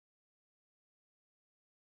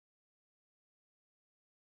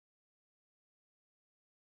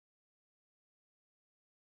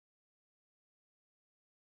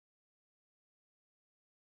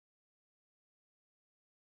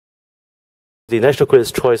The National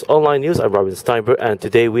Critics' Choice Online News. I'm Robin Stienberg, and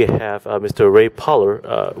today we have Mr. Ray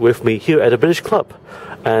Parlour with me here at the British Club.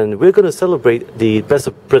 And we're going to celebrate the Best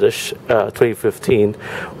of British 2015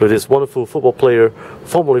 with this wonderful football player,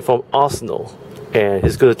 formerly from Arsenal. And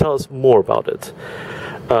he's going to tell us more about it.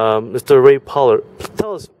 Mr. Ray Parlour,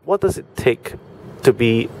 tell us, what does it take to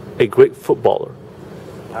be a great footballer?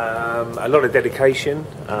 A lot of dedication,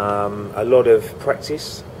 a lot of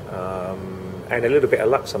practice, and a little bit of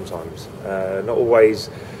luck sometimes. Not always,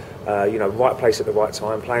 right place at the right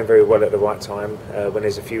time, playing very well at the right time when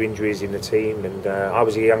there's a few injuries in the team. And I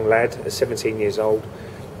was a young lad, at 17 years old.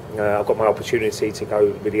 I got my opportunity to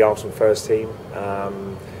go with the Arsenal first team.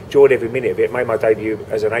 Enjoyed every minute of it. Made my debut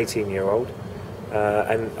as an 18-year-old.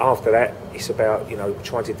 And after that, it's about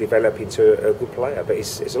trying to develop into a good player. But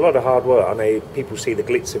it's a lot of hard work. I know people see the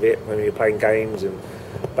glitz of it when you're playing games,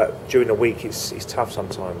 but during the week it's tough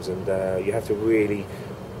sometimes, and you have to really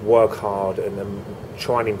work hard and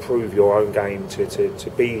try and improve your own game to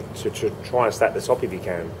try and stay at the top if you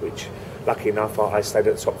can. Which, lucky enough, I stayed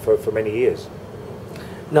at the top for many years.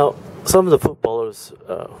 Now, some of the footballers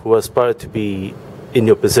who aspire to be in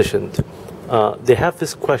your position, they have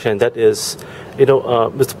this question that is,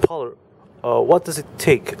 Mr. Parlour, what does it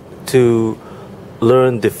take to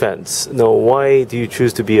learn defence? Why do you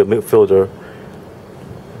choose to be a midfielder?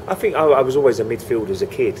 I think I was always a midfielder as a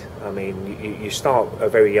kid. I mean, you start at a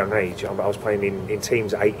very young age. I was playing in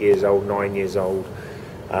teams at 8 years old, 9 years old.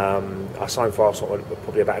 I signed for Arsenal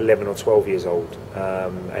probably about 11 or 12 years old.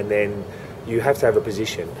 And then you have to have a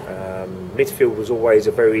position. Midfield was always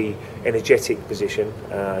a very energetic position.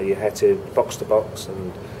 You had to box,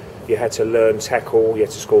 and you had to learn tackle, you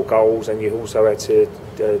had to score goals, and you also had to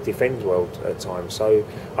defend well at times. So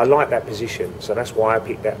I like that position. So that's why I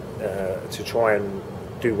picked that to try and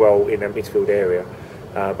do well in that midfield area.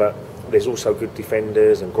 But there's also good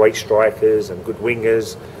defenders and great strikers and good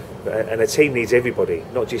wingers. And a team needs everybody,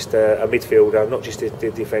 not just a midfielder, not just a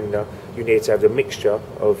defender. You need to have the mixture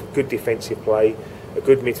of good defensive play, a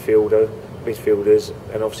good midfielders,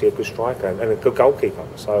 and obviously a good striker and a good goalkeeper.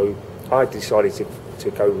 So I decided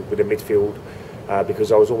to go with the midfield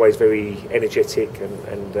because I was always very energetic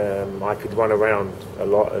and I could run around a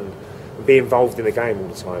lot and be involved in the game all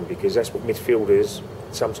the time, because that's what midfielders.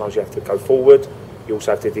 Sometimes you have to go forward, you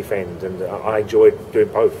also have to defend, and I enjoyed doing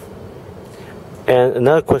both. And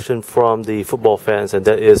another question from the football fans, and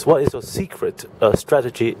that is, what is your secret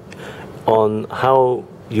strategy on how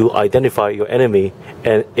you identify your enemy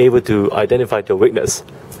and able to identify your weakness?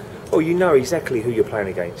 Well, you know exactly who you're playing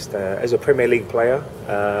against. As a Premier League player,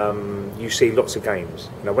 you see lots of games.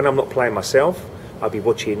 When I'm not playing myself, I'll be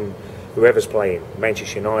watching whoever's playing,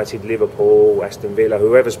 Manchester United, Liverpool, Aston Villa,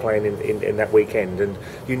 whoever's playing in that weekend, and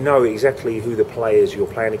you know exactly who the players you're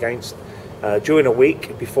playing against. During a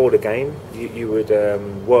week before the game, you would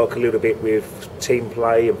work a little bit with team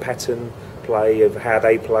play and pattern play of how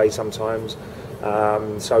they play sometimes.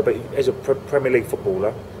 But as a Premier League footballer,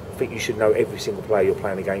 I think you should know every single player you're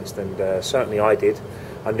playing against, and certainly I did.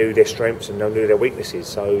 I knew their strengths and I knew their weaknesses,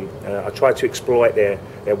 so I tried to exploit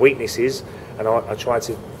their weaknesses, and I tried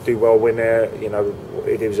to do well when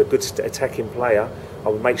if there was a good attacking player, I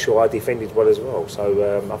would make sure I defended well as well.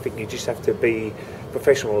 So I think you just have to be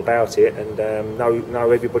professional about it and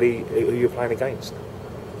know everybody who you're playing against.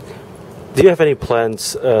 Do you have any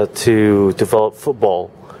plans to develop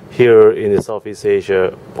football here in Southeast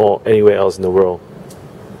Asia or anywhere else in the world?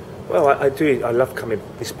 Well, I do. I love coming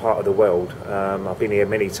this part of the world. I've been here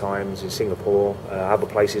many times in Singapore, other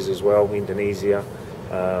places as well, Indonesia,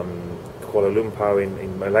 Kuala Lumpur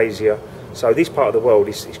in Malaysia. So this part of the world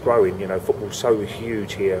is growing. Football's so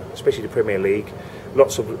huge here, especially the Premier League.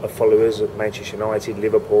 Lots of followers of Manchester United,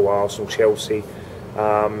 Liverpool, Arsenal, Chelsea.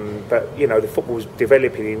 But the football's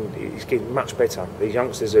developing. It's getting much better. These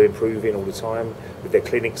youngsters are improving all the time with their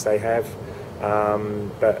clinics they have.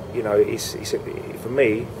 But it's for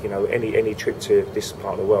me. Any trip to this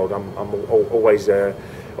part of the world, I'm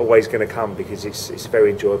always going to come, because it's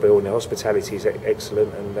very enjoyable and the hospitality is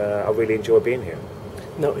excellent, and I really enjoy being here.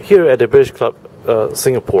 Now, here at the British Club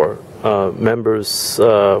Singapore, members who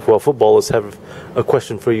are footballers have a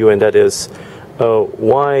question for you, and that is,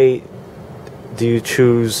 why do you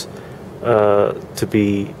choose to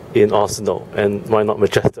be in Arsenal and why not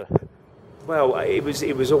Manchester? Well, it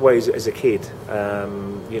was always as a kid.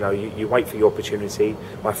 You wait for your opportunity.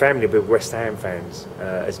 My family were West Ham fans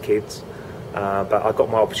as kids, but I got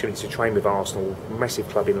my opportunity to train with Arsenal, massive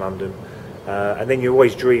club in London. And then you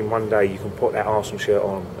always dream one day you can put that Arsenal shirt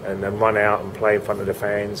on and then run out and play in front of the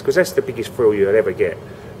fans, because that's the biggest thrill you'll ever get.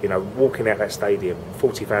 Walking out that stadium,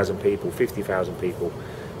 40,000 people, 50,000 people.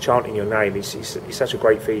 chanting your name, it's such a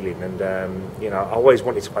great feeling. And you know, I always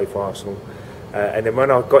wanted to play for Arsenal. And then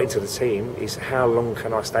when I got into the team, it's how long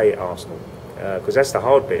can I stay at Arsenal? Because that's the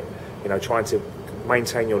hard bit. You know, trying to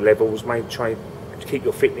maintain your levels, trying to keep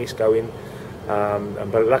your fitness going.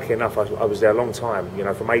 But lucky enough, I was there a long time. You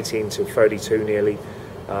know, from 18 to 32 nearly.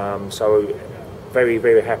 So very,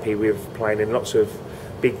 very happy with playing in lots of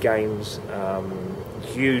big games,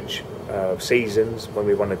 huge seasons when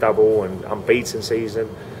we won a double and unbeaten season.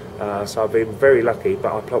 So I've been very lucky,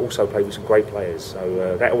 but I also played with some great players.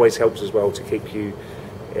 So that always helps as well to keep you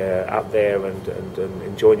up there and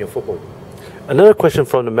enjoying your football. Another question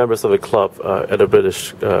from the members of the club, at the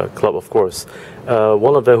British club, of course.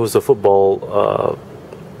 One of them who's a football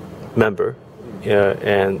member,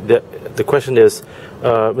 and the question is,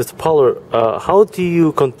 Mr. Parlour, how do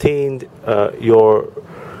you contain your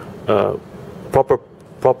proper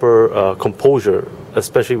composure,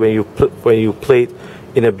 especially when you played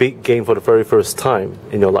in a big game for the very first time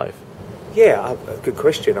in your life? Yeah, good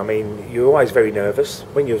question. I mean, you're always very nervous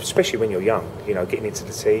especially when you're young. You know, getting into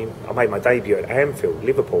the team. I made my debut at Anfield,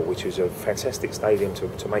 Liverpool, which was a fantastic stadium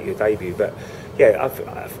to make your debut. But yeah,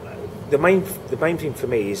 the main thing for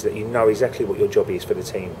me is that you know exactly what your job is for the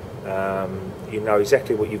team. You know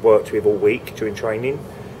exactly what you've worked with all week during training,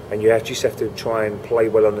 and you just have to try and play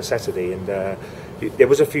well on the Saturday. And there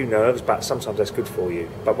was a few nerves, but sometimes that's good for you.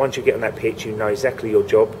 But once you get on that pitch, you know exactly your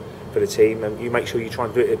job for the team, and you make sure you try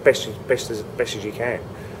and do it as best as you can.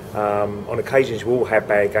 On occasions, you will have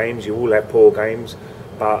bad games, you will have poor games,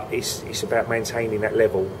 but it's about maintaining that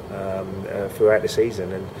level throughout the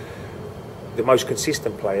season. And the most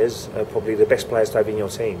consistent players are probably the best players to have in your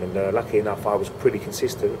team. And lucky enough, I was pretty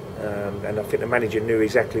consistent, and I think the manager knew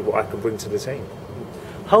exactly what I could bring to the team.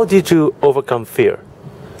 How did you overcome fear?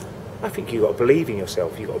 I think you've got to believe in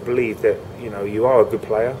yourself. You've got to believe that you are a good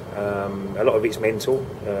player. A lot of it's mental.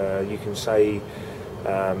 You can say,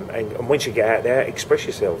 and once you get out there, express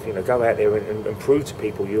yourself. You know, go out there and prove to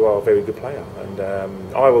people you are a very good player. And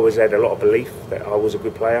I always had a lot of belief that I was a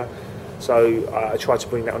good player, so I tried to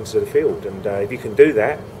bring that onto the field. And if you can do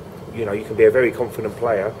that, you can be a very confident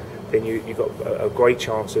player. Then you've got a great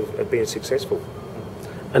chance of being successful.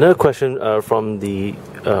 Another question from the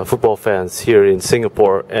football fans here in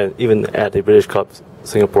Singapore and even at the British Club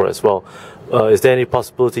Singapore as well. Is there any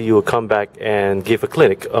possibility you will come back and give a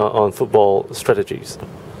clinic on football strategies?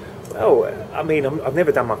 Well, I mean, I've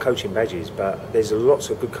never done my coaching badges, but there's lots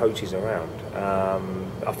of good coaches around.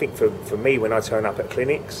 I think for me, when I turn up at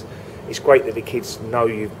clinics, it's great that the kids know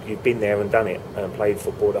you've been there and done it and played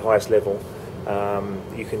football at the highest level.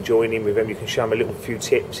 You can join in with them, you can show them a few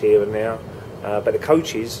tips here and there. But the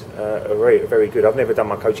coaches are very, very good. I've never done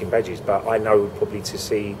my coaching badges, but I know probably to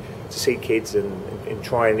see kids and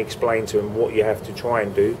try and explain to them what you have to try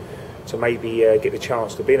and do to maybe get the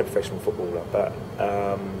chance to be a professional footballer. But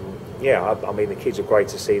yeah, I mean, the kids are great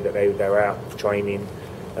to see that they're out training,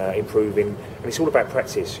 improving, and it's all about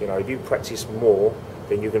practice. You know, if you practice more,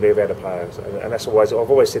 then you're going to be a better player. And that's always,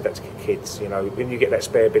 I've always said that to kids. You know, when you get that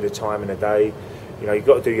spare bit of time in a day, you've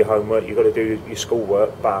got to do your homework, you've got to do your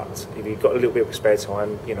schoolwork, but if you've got a little bit of spare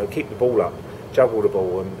time, keep the ball up, juggle the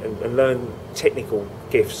ball and learn technical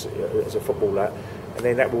gifts as a footballer, and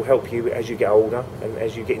then that will help you as you get older and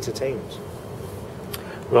as you get into teams.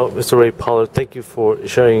 Well, Mr. Ray Parlour, thank you for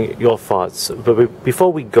sharing your thoughts. But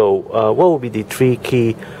before we go, what would be the 3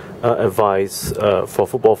 key advice for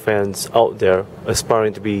football fans out there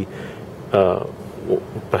aspiring to be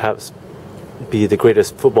perhaps be the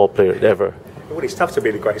greatest football player ever? Well, it's tough to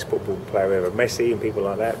be the greatest football player ever, Messi and people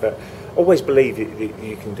like that, but always believe that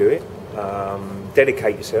you can do it.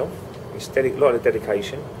 Dedicate yourself. It's a lot of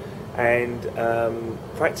dedication and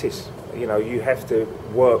practice. You have to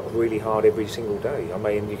work really hard every single day. I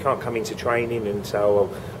mean, you can't come into training and say, oh,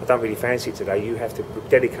 well, I don't really fancy it today. You have to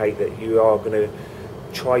dedicate that you are going to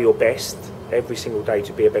try your best every single day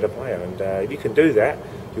to be a better player. And if you can do that,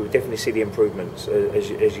 you will definitely see the improvements as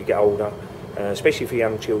you get older. Especially for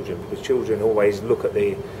young children, because children always look at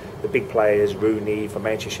the big players, Rooney from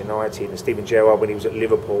Manchester United and Steven Gerrard when he was at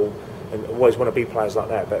Liverpool, and always want to be players like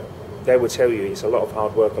that. But they will tell you it's a lot of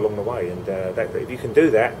hard work along the way, and if you can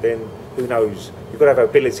do that, then who knows? You've got to have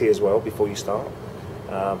ability as well before you start.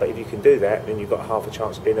 But if you can do that, then you've got half a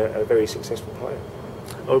chance of being a very successful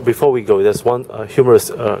player. Before we go, there's one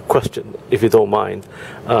humorous question, if you don't mind.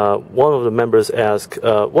 One of the members asked,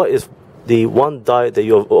 what is the one diet that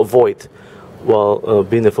you avoid while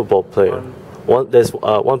being a football player? There's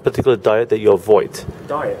one particular diet that you avoid.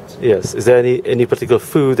 Diet? Yes. Is there any particular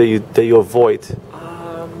food that you avoid?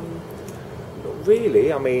 Not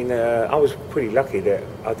really. I mean, I was pretty lucky that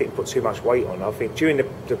I didn't put too much weight on. I think during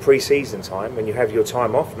the pre-season time, when you have your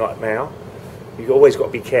time off, not now, you've always got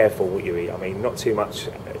to be careful what you eat. I mean, not too much,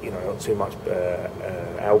 not too much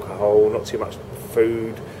alcohol, not too much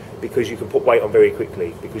food, because you can put weight on very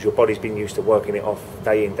quickly because your body's been used to working it off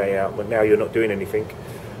day in, day out, but now you're not doing anything.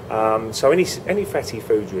 So any fatty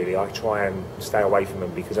foods really, I try and stay away from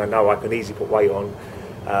them because I know I can easily put weight on.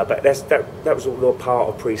 But that was all a part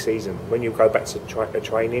of pre-season. When you go back to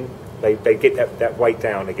training, they get that weight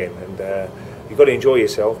down again, and you've got to enjoy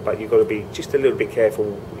yourself, but you've got to be just a little bit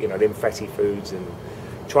careful, them fatty foods, and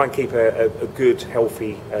try and keep a good,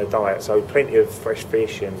 healthy diet. So plenty of fresh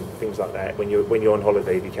fish and things like that when you're on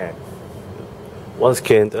holiday if you can. Once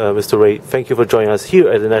again, Mr. Ray, thank you for joining us here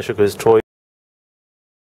at the National Quiz Troy.